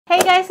Hey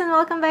guys, and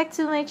welcome back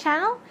to my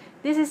channel.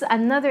 This is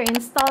another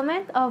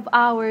installment of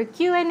our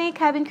Q&A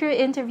cabin crew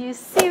interview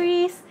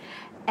series,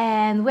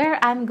 and where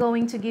I'm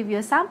going to give you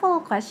a sample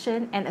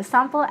question and a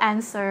sample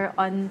answer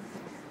on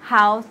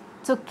how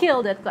to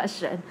kill that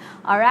question.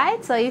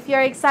 Alright, so if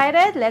you're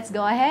excited, let's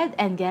go ahead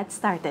and get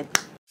started.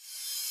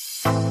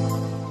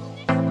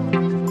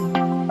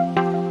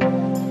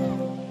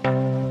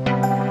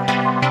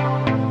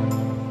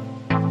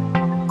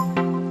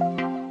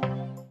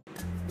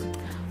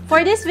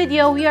 For this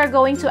video, we are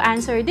going to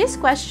answer this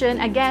question.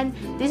 Again,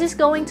 this is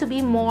going to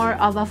be more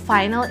of a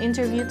final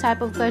interview type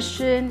of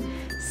question.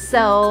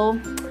 So,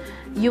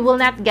 you will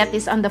not get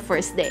this on the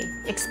first day.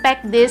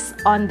 Expect this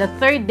on the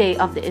third day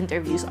of the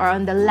interviews or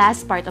on the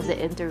last part of the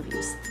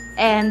interviews.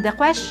 And the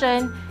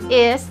question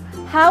is,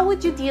 how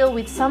would you deal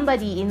with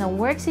somebody in a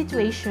work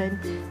situation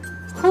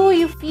who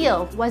you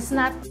feel was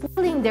not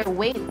pulling their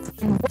weight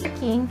and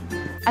working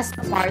as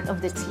a part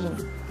of the team?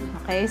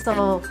 Okay,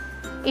 so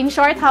in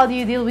short, how do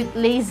you deal with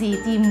lazy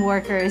team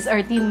workers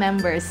or team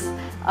members?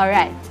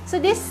 Alright, so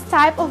this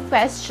type of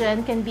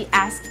question can be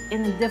asked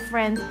in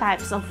different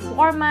types of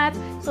format.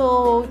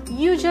 So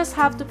you just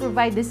have to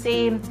provide the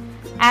same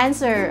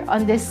answer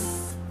on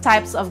these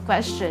types of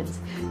questions.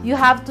 You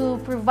have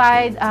to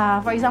provide,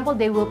 for example,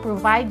 they will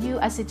provide you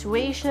a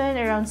situation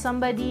around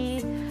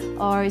somebody,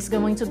 or it's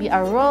going to be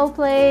a role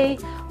play,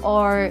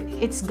 or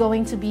it's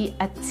going to be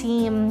a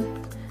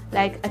team,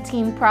 like a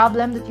team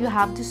problem that you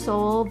have to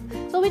solve.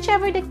 So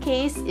whichever the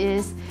case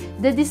is,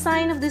 the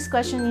design of this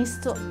question is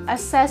to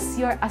assess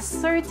your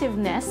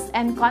assertiveness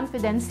and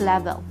confidence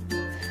level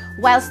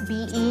whilst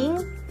being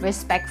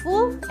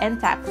respectful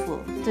and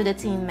tactful to the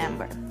team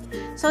member.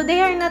 So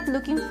they are not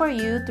looking for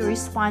you to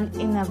respond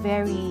in a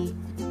very,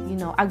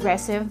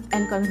 aggressive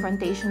and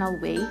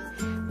confrontational way,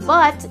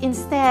 but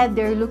instead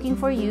they're looking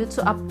for you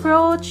to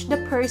approach the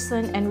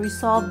person and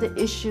resolve the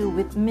issue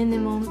with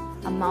minimum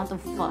amount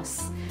of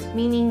fuss,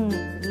 meaning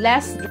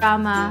less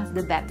drama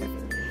the better.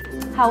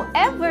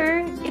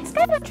 However, it's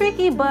kind of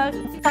tricky, but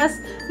because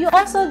you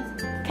also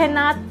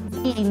cannot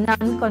be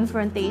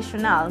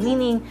non-confrontational,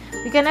 meaning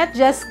you cannot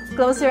just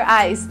close your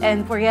eyes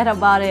and forget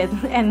about it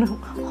and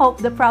hope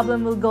the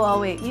problem will go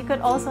away. You could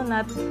also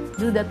not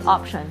do that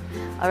option.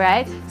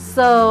 Alright,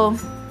 so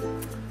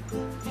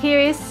here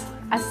is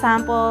a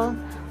sample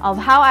of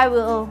how I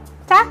will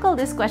tackle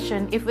this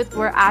question if it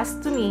were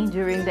asked to me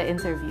during the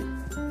interview.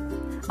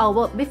 Oh,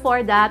 well,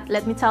 before that,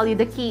 let me tell you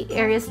the key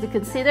areas to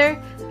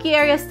consider. Key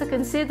areas to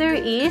consider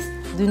is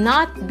do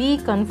not be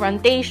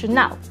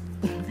confrontational.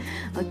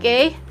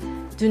 Okay?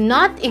 Do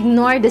not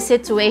ignore the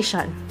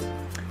situation.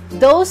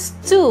 Those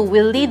two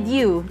will lead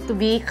you to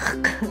be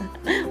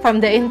from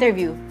the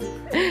interview.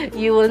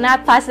 You will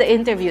not pass the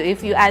interview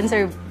if you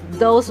answer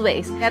those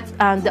ways.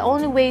 The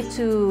only way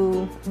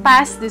to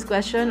pass this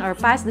question or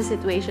pass the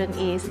situation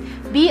is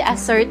be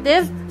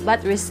assertive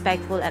but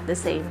respectful at the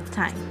same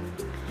time.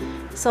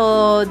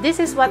 So this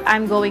is what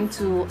I'm going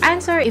to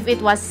answer if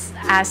it was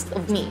asked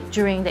of me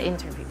during the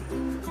interview.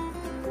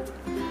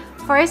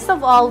 First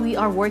of all, we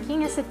are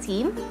working as a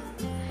team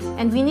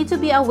and we need to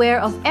be aware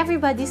of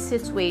everybody's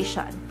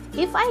situation.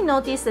 If I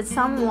notice that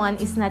someone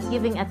is not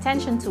giving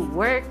attention to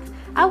work,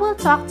 I will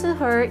talk to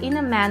her in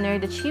a manner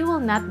that she will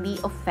not be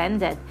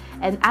offended,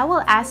 and I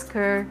will ask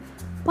her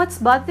what's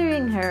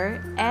bothering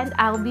her, and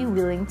I'll be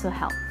willing to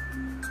help.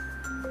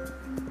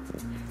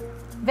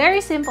 Very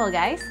simple,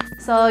 guys.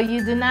 So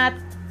you do not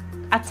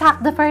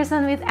attack the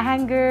person with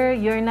anger.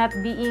 You're not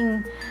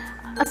being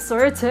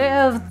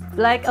assertive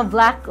like a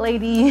black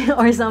lady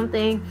or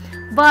something,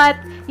 but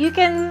you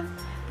can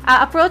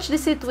approach the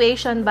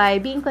situation by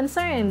being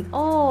concerned.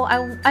 Oh,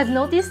 I've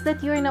noticed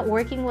that you're not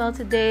working well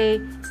today.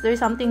 Is there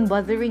something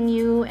bothering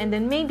you? And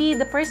then maybe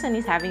the person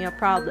is having a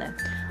problem.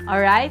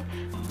 Alright?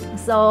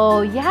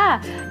 So yeah,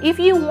 if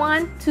you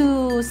want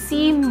to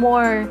see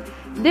more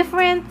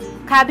different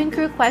cabin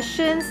crew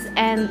questions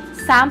and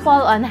sample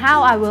on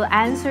how I will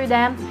answer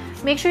them,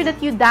 make sure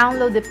that you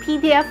download the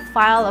PDF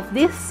file of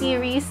this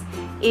series.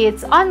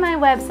 It's on my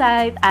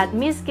website at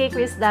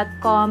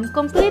misskaykrizz.com,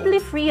 completely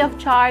free of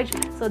charge,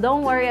 so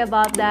don't worry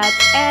about that.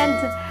 And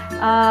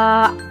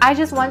I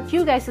just want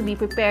you guys to be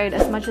prepared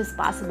as much as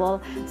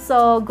possible.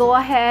 So go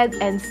ahead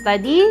and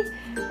study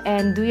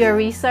and do your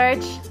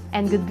research,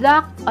 and good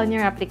luck on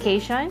your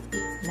application.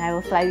 And I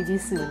will fly with you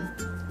soon.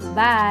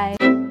 Bye!